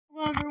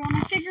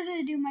I figured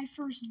I'd do my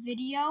first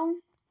video.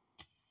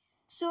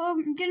 So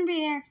I'm going to be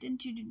reacting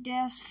to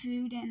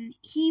dasfood, and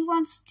he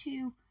wants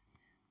to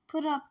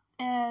put up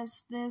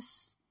as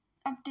this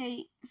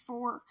update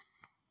for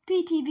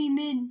PTB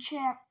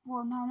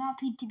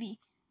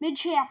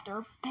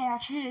mid-chapter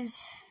patch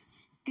is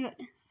good.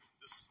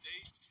 The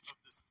state of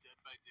this Dead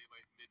by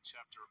Daylight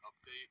mid-chapter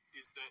update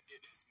is that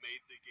it has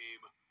made the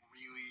game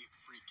really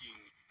freaking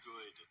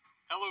good.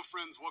 Hello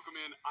friends, welcome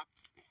in.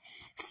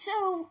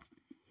 So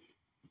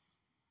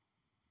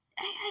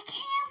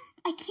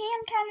I can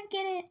kind of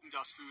get it. I'm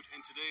dasfood,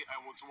 and today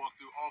I want to walk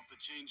through all of the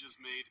changes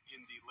made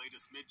in the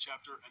latest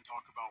mid-chapter and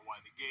talk about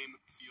why the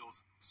game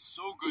feels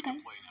so good to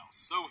play now,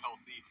 so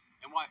healthy,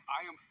 and why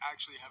I am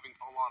actually having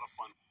a lot of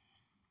fun.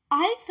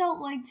 I felt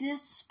like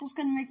this was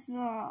going to make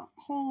the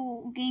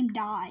whole game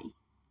die.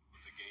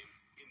 With the game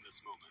in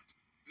this moment.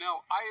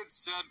 Now, I had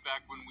said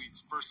back when we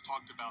first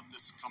talked about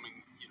this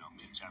coming,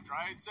 mid-chapter,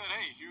 I had said,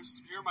 hey, here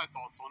are my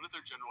thoughts on it.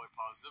 They're generally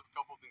positive. A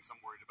couple of things I'm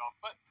worried about.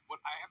 But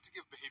what I have to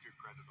give behavior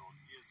credit on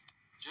is,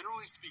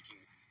 generally speaking,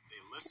 they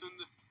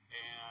listened,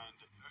 and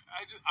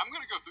I'm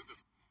going to go through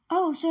this.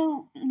 Oh,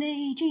 so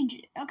they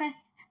changed it. Okay.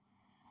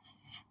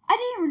 I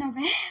didn't even know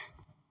that.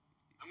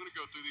 I'm going to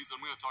go through these. I'm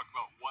going to talk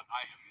about what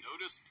I have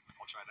noticed.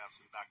 I'll try to have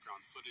some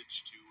background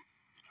footage to,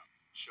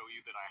 show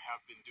you that I have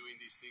been doing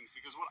these things.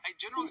 Because what I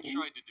generally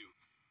tried to do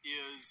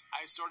is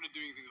I started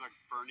doing things like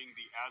burning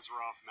the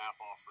Azeroth map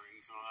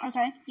offerings and all that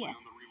stuff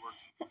on the rework.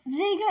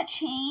 They got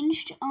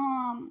changed.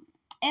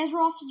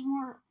 Azeroth is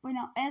more,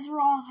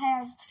 Azeroth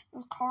has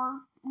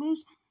car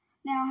loops,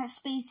 now has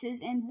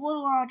spaces, and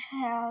Woodwatch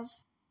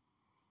has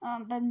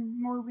been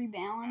more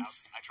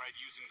rebalanced. I tried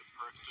using the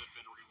perks that have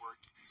been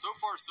reworked. So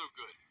far, so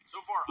good. So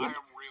far, I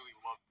am really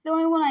loving it. The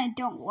only one I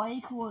don't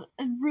like,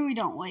 I really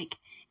don't like,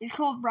 is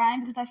called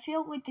Brian, because I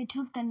feel like they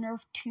took the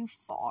nerf too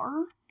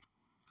far.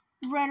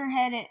 Redder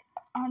had it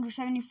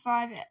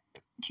 175 at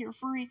tier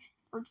 3,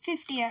 or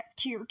 50 at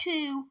tier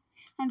 2,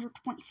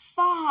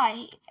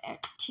 125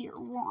 at tier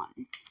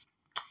 1.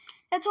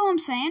 That's all I'm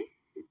saying.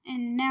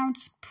 And now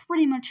it's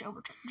pretty much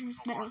overturned.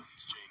 A lot of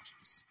these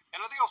changes. And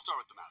I think I'll start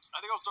with the maps.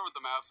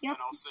 And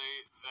I'll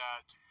say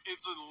that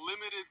it's a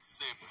limited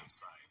sample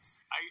size.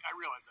 I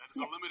realize that it's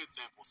a limited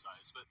sample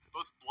size, but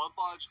both Blood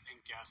Lodge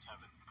and Gas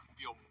Heaven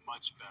feel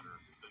much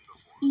better than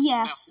before.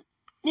 Yes.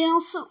 Now, and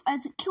also,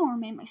 as a killer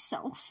main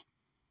myself,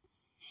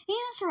 and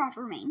a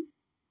survivor main,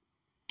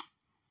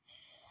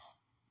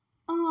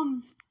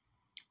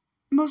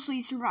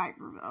 mostly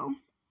survivor though,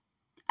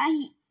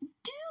 I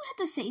do have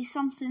to say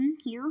something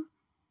here.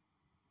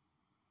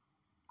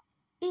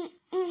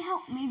 It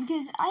helped me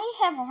because I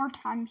have a hard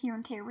time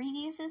hearing tear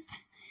radiuses. I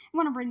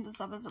want to bring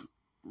this up as a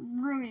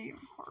really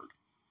hard,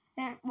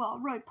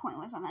 really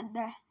pointless. I meant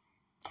the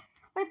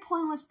really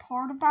pointless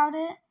part about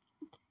it.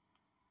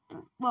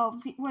 Well,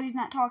 what he's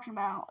not talking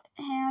about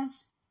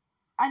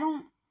I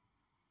don't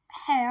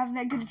have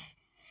that good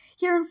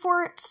hearing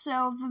for it,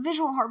 so the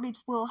visual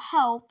heartbeats will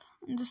help.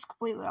 I'm just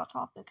completely off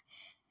topic,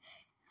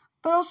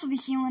 but also the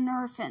healing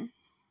nerf and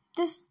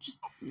this just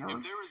nerf.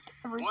 If there is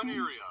one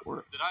area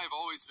that I have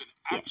always been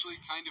actually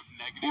kind of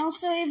negative, and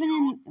also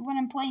even when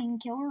I'm playing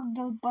killer,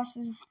 the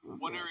buses.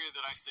 One area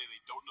that I say they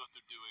don't know what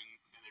they're doing,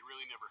 and they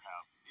really never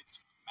have,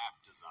 it's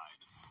map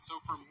design. So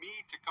for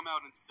me to come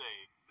out and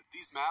say that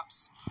these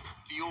maps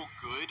feel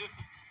good,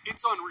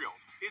 it's unreal.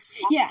 It's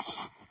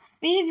yes.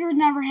 Behavior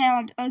never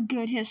had a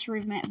good history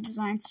of map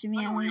designs, to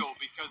me. Unreal,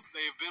 because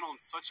they have been on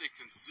such a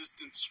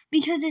consistent.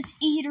 Because it's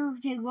either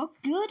they look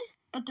good,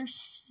 but they're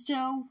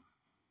so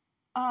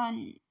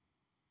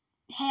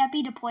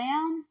happy to play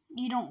on.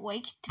 You don't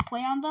like to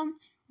play on them,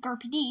 like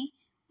RPD,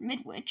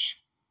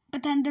 Midwich.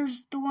 But then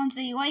there's the ones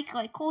that you like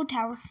Cold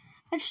Tower,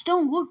 that just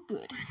don't look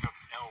good. Break up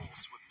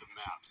L's with the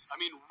maps. I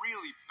mean,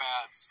 really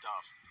bad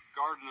stuff.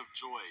 Garden of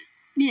Joy,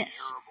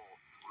 terrible,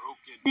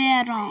 broken,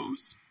 bad,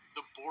 Rose,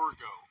 the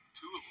Borgo,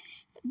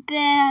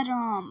 bad,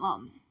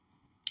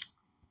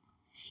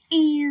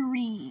 Eerie,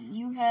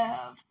 you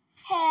have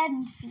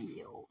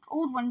Haddonfield,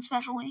 old one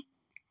especially.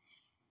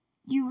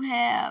 You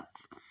have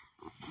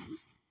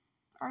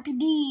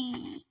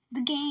RPD,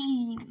 the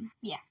game,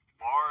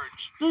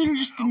 large. Those are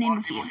just the name of a lot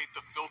of people hate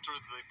the filter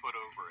that they put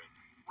over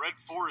it. Red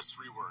Forest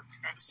rework,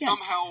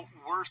 somehow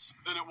worse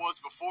than it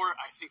was before.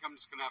 I think I'm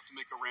just going to have to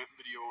make a rant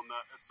video on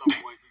that at some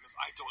point, because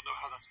I don't know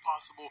how that's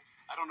possible.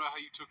 I don't know how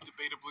you took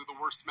debatably the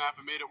worst map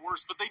and made it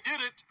worse, but they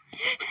did it.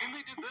 But then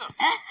they did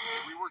this.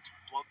 They reworked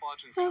Blood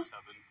Lodge and Gas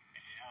Heaven,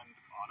 and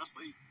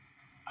honestly,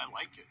 I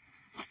like it.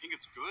 I think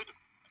it's good.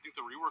 I think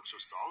the reworks are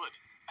solid.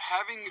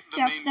 Having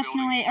the main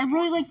definitely. I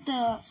really like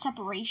the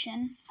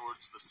separation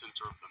towards the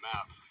center of the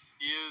map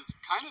is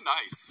kind of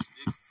nice.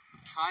 It's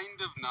kind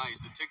of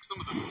nice. It takes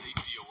some of the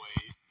safety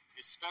away,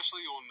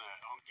 especially on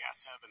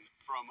Gas Heaven,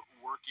 from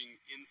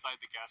working inside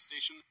the gas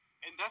station.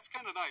 And that's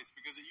kind of nice,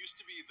 because it used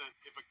to be that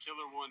if a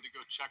killer wanted to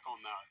go check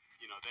on that,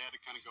 they had to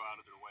kind of go out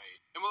of their way.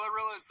 And while I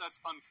realize that's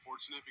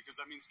unfortunate, because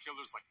that means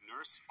killers like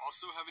Nurse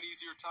also have an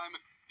easier time,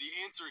 the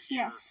answer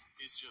here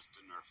is just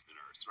to nerf the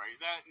Nurse, right?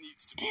 That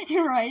needs to be.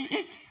 You're right.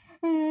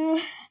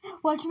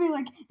 Watch me,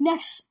 like,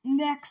 next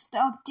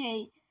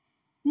update.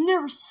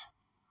 Nurse,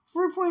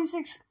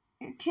 3.6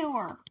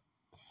 killer.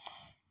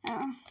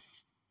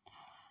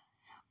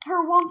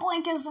 Her one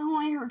blank is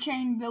only her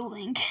chain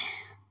building.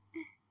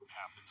 What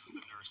happens is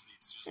the Nurse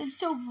needs to just... It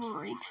still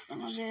breaks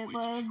some of it,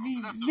 but it'd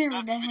be that's very a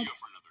bad. video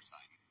for another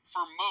time.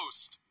 For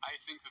most, I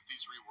think that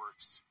these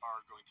reworks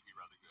are going to be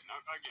rather good.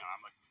 Now, again,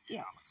 I'm like,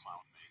 I'm a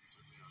clown main,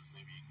 so who knows?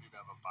 Maybe I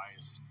have a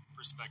biased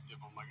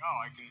perspective. I'm like,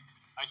 I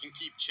can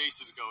keep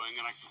chases going,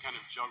 and I can kind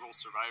of juggle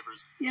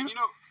survivors. Yep. And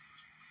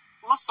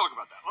let's talk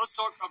about that. Let's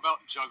talk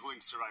about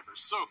juggling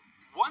survivors. So,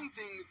 one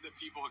thing that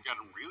people had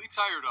gotten really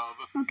tired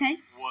of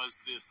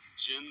was this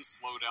Gen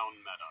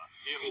slowdown meta.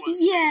 It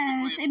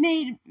was it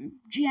made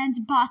Gen's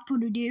bot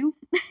to do.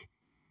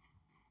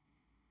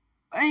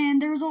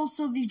 And there's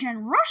also the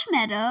Gen Rush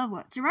meta,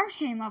 what Survivors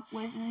came up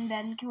with, and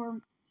then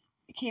Killer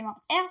came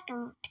up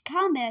after to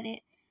combat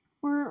it,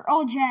 where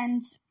all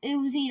gens, it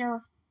was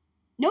either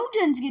no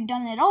gens get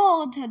done at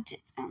all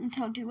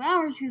until 2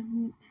 hours,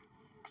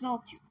 because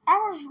all 2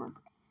 hours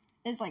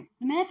is like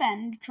the map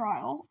end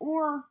trial,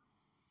 or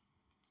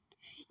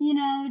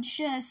it's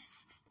just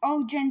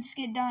all gens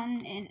get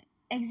done and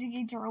exit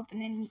gates are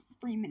open in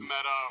 3 minutes.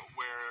 Meta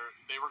where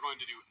they were going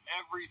to do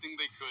everything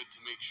they could to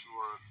make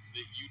sure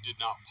that you did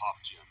not pop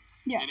gens.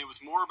 Yes. And it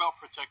was more about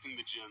protecting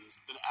the gens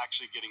than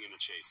actually getting in a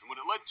chase. And what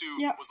it led to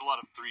was a lot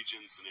of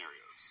 3-gen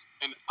scenarios.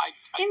 And I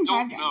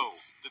don't know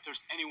that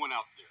there's anyone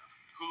out there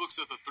who looks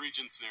at the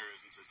 3-gen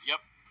scenarios and says,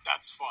 yep,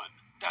 that's fun.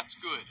 That's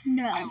good.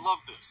 No. I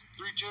love this.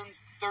 3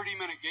 gens,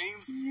 30-minute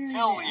games?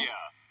 Hell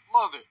yeah.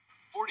 Love it.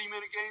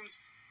 40-minute games?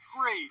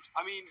 Great.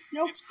 I mean,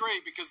 it's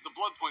great because the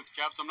blood points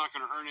cap, so I'm not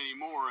going to earn any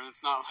more, and it's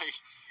not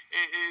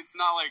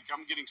like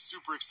I'm getting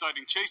super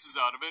exciting chases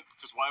out of it,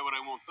 because why would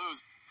I want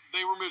those?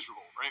 They were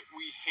miserable, right?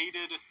 We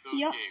hated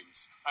those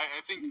games.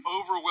 I think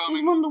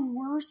overwhelming. It was one of the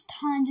worst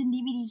times in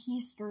DVD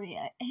history.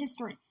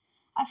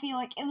 I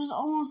feel like it was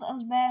almost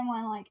as bad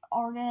when like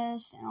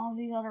Artists and all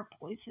these other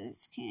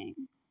places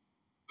came.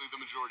 The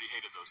majority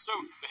hated those. So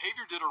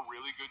Behavior did a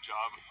really good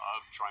job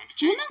of trying to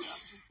change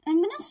that.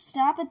 I'm gonna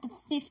stop at the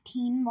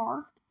 15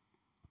 mark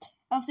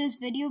of this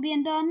video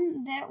being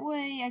done. That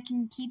way I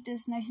can keep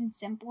this nice and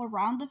simple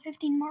around the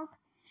 15 mark.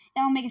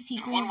 Then I'll make a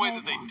sequel. And one way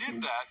that they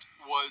did that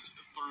was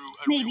through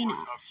a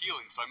rework of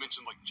healing. So I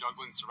mentioned like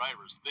juggling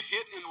survivors. The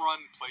hit and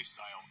run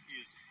playstyle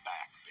is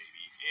back,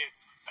 baby.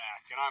 It's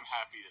back, and I'm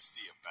happy to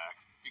see it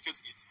back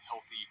because it's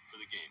healthy for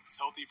the game. It's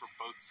healthy for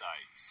both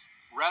sides.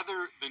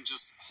 Rather than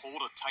just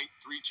hold a tight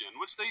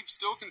 3-gen, which they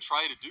still can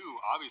try to do,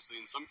 obviously,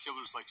 and some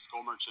killers like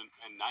Skull Merchant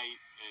and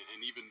Knight, and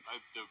even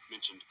the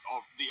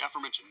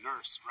aforementioned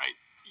Nurse, right?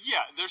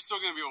 Yeah, they're still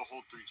going to be able to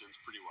hold 3-gens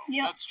pretty well.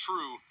 Yep. That's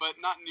true, but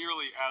not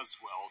nearly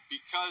as well,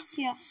 because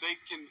they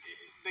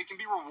can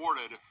be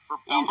rewarded for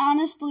bounce. And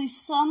honestly,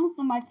 some of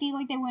them I feel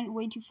like they went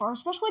way too far,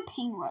 especially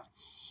Pain Rush.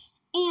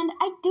 And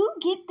I do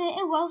get that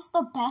it was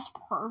the best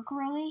perk,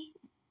 really.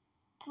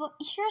 But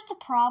here's the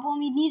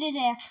problem, you needed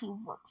to actually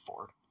work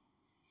for it.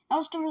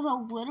 Also, there was a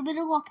little bit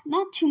of luck,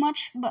 not too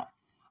much, but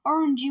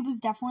RNG was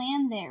definitely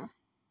in there.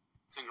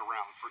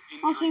 Around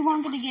for also, you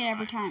weren't going to get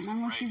every time,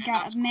 unless you've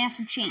got a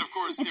massive chain. And of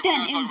course, but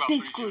then it was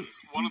basically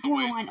one of the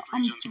ways that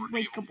 3-gens were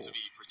able to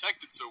be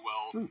protected so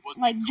well was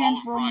like the Call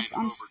of Brine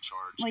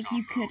Overcharge like combo.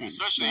 you couldn't.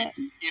 Especially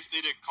if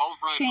they did Call of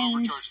Brine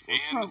Overcharge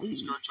and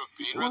Scourge Hook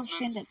Pain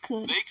Resonance,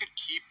 they could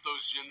keep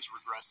those gens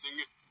regressing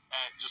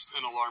at just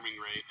an alarming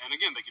rate. And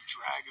again, they could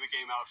drag the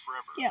game out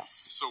forever.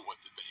 Yes. So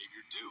what did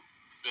Behavior do?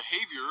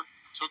 Behavior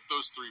took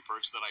those 3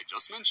 perks that I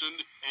just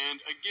mentioned,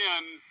 and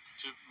again,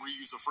 to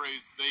reuse a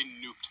phrase, they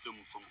nuked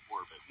them from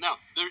orbit.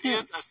 Now, there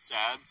is a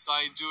sad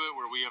side to it,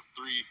 where we have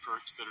 3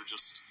 perks that are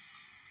just...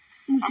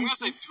 I'm going to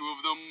say 2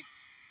 of them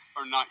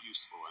are not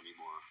useful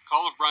anymore.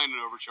 Call of Brine and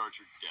Overcharge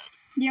are dead.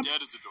 Yep.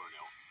 Dead as a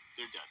doornail.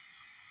 They're dead.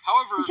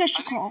 However, I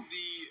think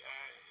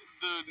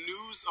the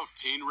news of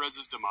Pain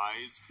Res's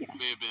demise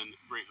may have been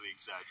greatly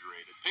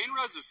exaggerated. Pain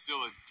Res is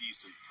still a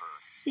decent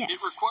perk. Yes. It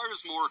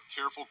requires more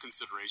careful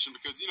consideration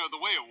because, the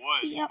way it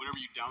was, whenever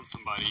you down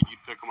somebody,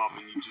 you'd pick them up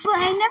and you just... But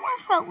I never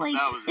felt like...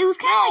 It was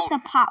kind of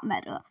like the pop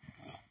meta.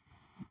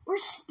 We're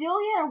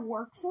still yet to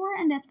work for it,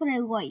 and that's what I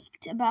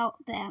liked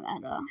about that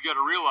meta. You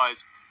gotta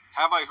realize,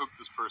 have I hooked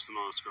this person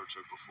on a Scourge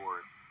Hook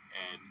before?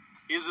 And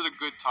is it a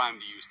good time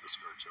to use the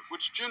Scourge Hook?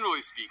 Which,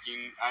 generally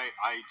speaking,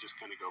 I just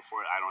kind of go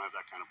for it. I don't have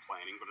that kind of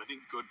planning, but I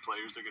think good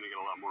players are going to get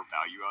a lot more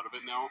value out of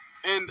it now.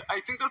 And I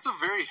think that's a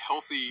very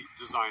healthy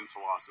design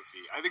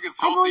philosophy. I think it's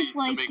healthy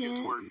to make it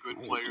to where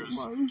good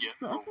players get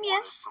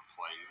rewarded for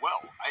playing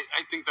well.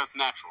 I think that's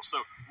natural.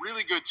 So,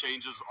 really good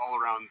changes all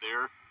around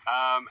there.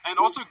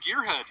 And also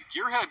Gearhead.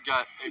 Gearhead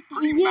got a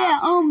pretty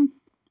massive...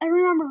 I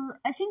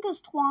remember, I think it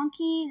was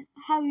Twonky,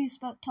 how you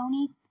spelled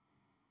Tony,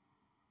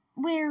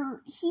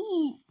 where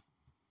he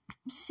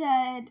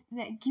said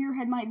that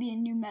Gearhead might be a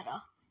new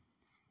meta.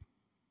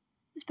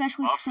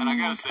 especially for and I someone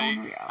gotta like say,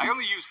 Unreal. I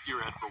only used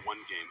Gearhead for one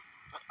game,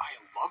 but I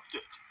loved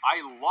it.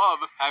 I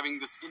love having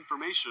this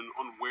information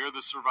on where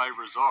the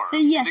survivors are.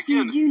 Yes, and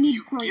again, you do need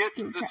you great get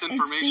skill this checks.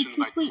 information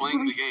by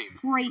playing the game.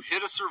 You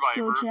hit a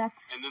survivor,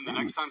 checks, and then the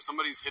next time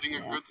somebody's hitting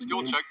a good to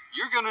skill do. check,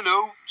 you're gonna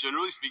know,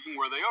 generally speaking,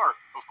 where they are.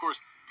 Of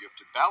course, you have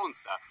to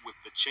balance that with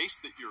the chase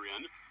that you're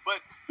in,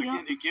 but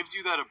again, it gives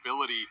you that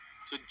ability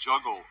to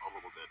juggle a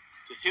little bit.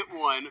 To hit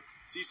one,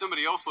 see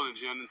somebody else on a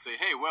gen and say,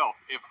 hey, well,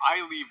 if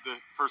I leave the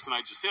person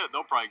I just hit,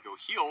 they'll probably go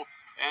heal,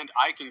 and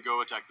I can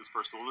go attack this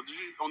person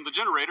on the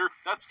generator.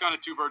 That's kind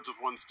of 2 birds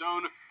with 1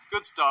 stone.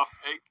 Good stuff.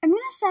 Hey. I'm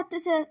going to stop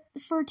this at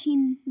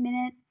 14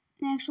 minutes,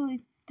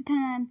 actually,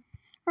 depending on...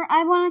 Or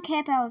I want to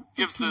cap out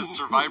 15 Gives the minutes,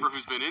 survivor please.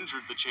 who's been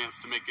injured the chance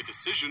to make a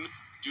decision.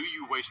 Do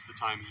you waste the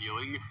time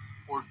healing,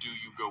 or do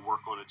you go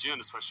work on a gen,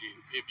 especially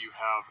if you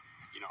have,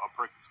 a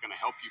perk that's going to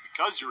help you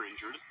because you're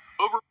injured?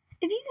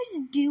 If you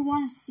guys do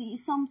want to see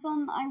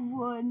something, I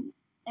would,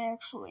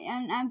 actually.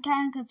 And I'm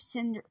kind of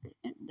considering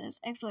this.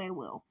 Actually, I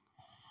will.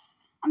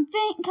 I'm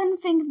kind of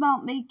thinking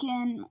about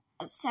making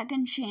a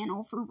second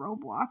channel for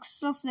Roblox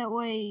stuff. That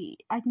way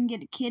I can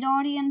get a kid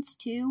audience,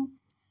 too.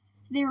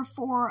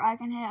 Therefore, I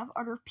can have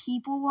other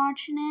people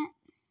watching it.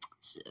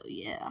 So,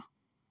 yeah.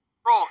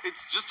 Overall,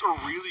 it's just a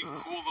really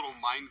cool little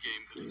mind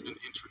game that has been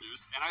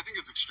introduced, and I think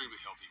it's extremely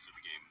healthy for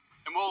the game.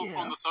 And while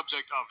on the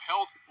subject of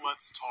health,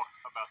 let's talk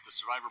about the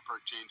survivor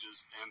perk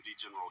changes and the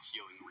general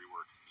healing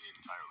rework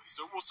entirely.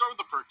 So we'll start with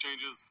the perk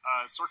changes.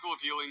 Circle of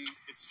Healing,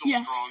 it's still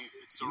strong.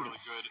 It's still really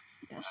good.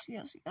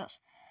 Yes.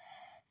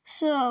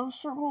 So,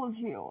 Circle of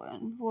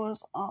Healing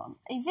was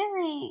a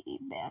very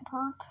bad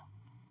perk.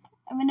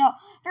 I mean, no,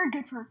 very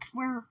good perk,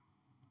 where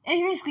it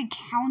basically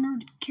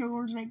countered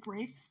killers like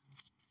Grave.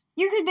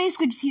 You could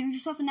basically just heal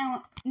yourself, and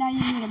now you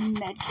need a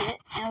med kit,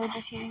 and it would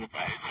just heal you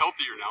back. It's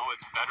healthier now.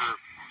 It's better.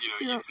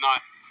 It's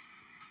not...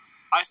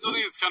 I still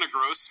think it's kind of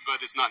gross,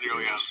 but it's not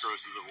nearly as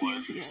gross as it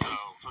was. So,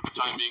 for the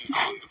time being,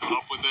 I'm going to put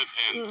up with it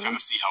and kind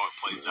of see how it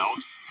plays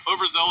out.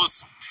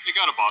 Overzealous, it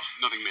got a buff.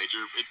 Nothing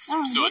major. It's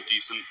still a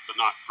decent, but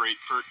not great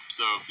perk.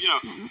 So,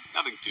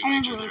 nothing too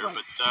major there.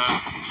 But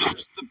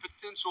there's the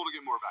potential to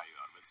get more value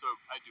out of it. So,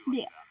 I do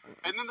like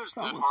that. And then there's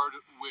Dead Hard,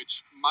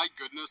 which, my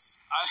goodness,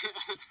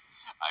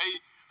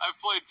 I've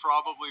played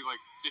probably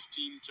like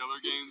 15 killer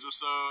games or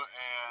so,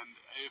 and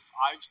if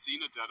I've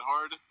seen a Dead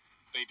Hard,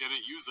 they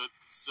didn't use it.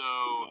 So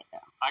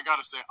I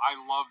gotta say, I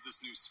love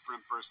this new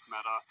sprint burst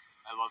meta.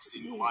 I love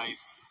seeing the light.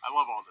 I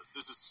love all this.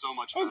 This is so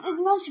much better. It's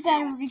much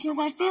better because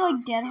I feel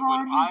like Dead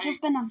Hard has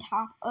just been on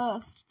top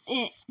of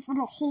it for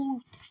the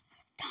whole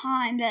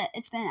time that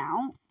it's been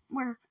out,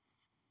 where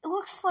it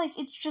looks like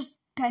it's just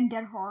been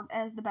Dead Hard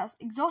as the best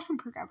exhaustion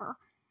perk ever.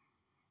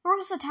 There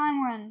was a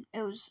time when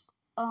it was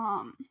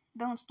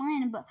Balanced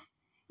Land, but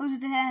it was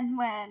the time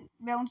when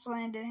Balanced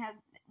Land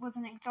was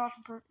an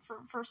exhaustion perk for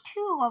the first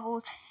 2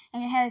 levels,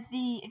 and it had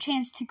the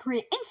chance to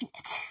create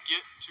infinite.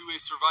 Get to a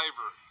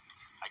survivor.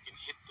 I can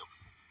hit them.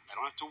 I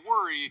don't have to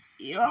worry.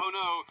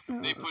 Oh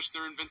no, they push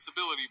their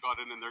invincibility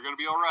button and they're gonna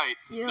be alright.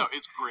 No,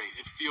 it's great.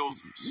 It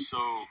feels so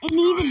and good.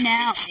 Even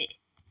now,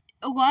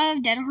 a lot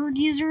of Dead Hard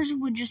users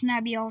would just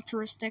not be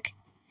altruistic.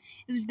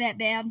 It was that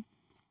bad.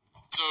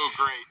 So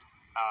great.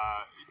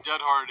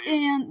 Dead Hard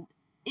is... And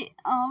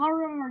I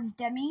remember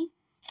Demi,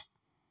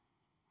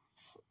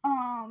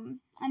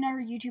 another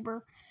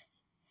YouTuber,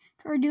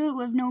 tried to do it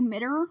with no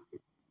mitter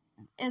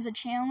as a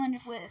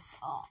challenge with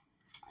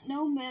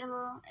no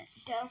mitter and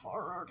Dead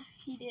Hard.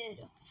 He did.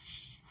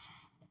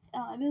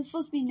 It was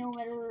supposed to be no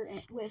mitter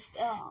with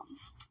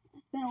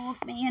Battle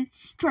of Man.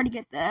 Tried to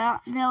get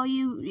that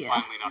value.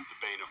 Finally, not the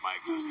bane of my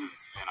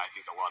existence, and I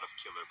think a lot of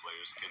killer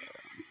players can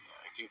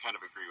kind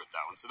of agree with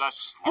that one. So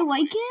that's just lovely. I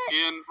like it.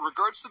 In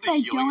regards to the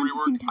healing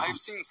rework, I've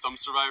seen some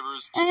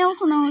survivors just I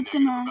also know it's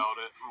negative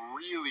about it.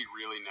 Really,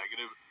 really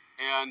negative.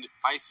 And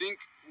I think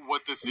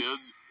what this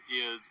is,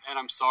 and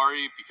I'm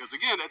sorry, because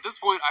again, at this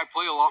point, I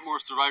play a lot more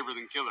Survivor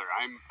than Killer.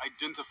 I'm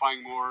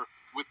identifying more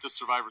with the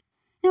Survivor.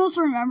 I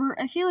also remember,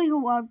 I feel like a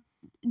lot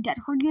of Dead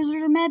Hard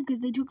users are mad because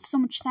they took so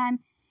much time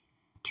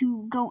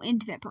to go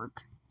into that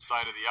perk.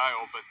 Side of the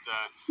aisle, but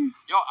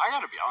y'all, I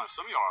gotta be honest,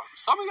 some of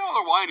y'all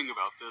are whining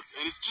about this,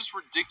 and it's just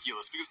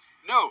ridiculous, because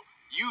no,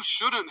 you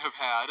shouldn't have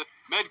had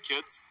med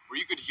kits where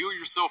you could heal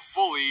yourself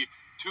fully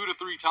 2 to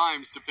 3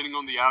 times depending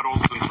on the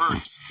add-ons and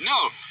perks.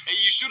 No,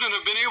 you shouldn't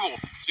have been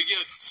able to get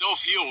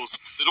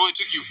self-heals that only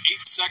took you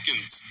 8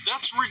 seconds.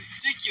 That's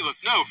ridiculous.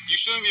 No, you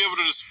shouldn't be able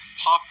to just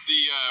pop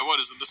the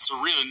the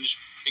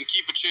syringe and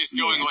keep a chase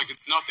going like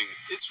it's nothing.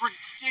 It's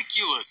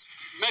ridiculous.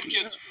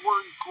 Medkits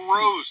were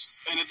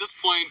gross, and at this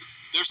point,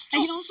 they're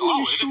still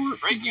solid,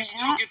 right? You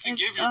still get to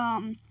give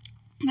your...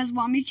 You guys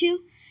want me to?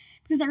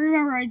 Because I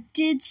remember I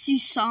did see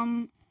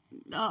some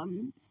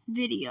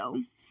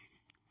video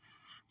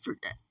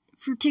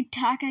for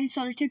TikTok. I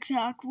saw a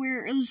TikTok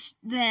where it was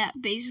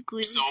that,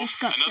 basically. It was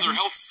disgusting. Another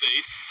health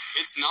state.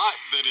 It's not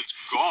that it's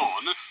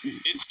gone.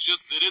 It's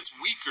just that it's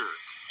weaker.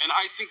 And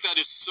I think that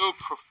is so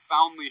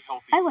profoundly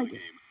healthy for the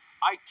game.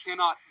 I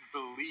cannot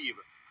believe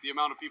the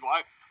amount of people...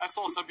 I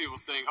saw some people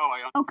saying,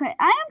 Okay,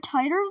 I am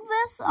tired of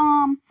this.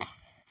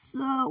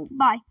 So,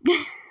 bye.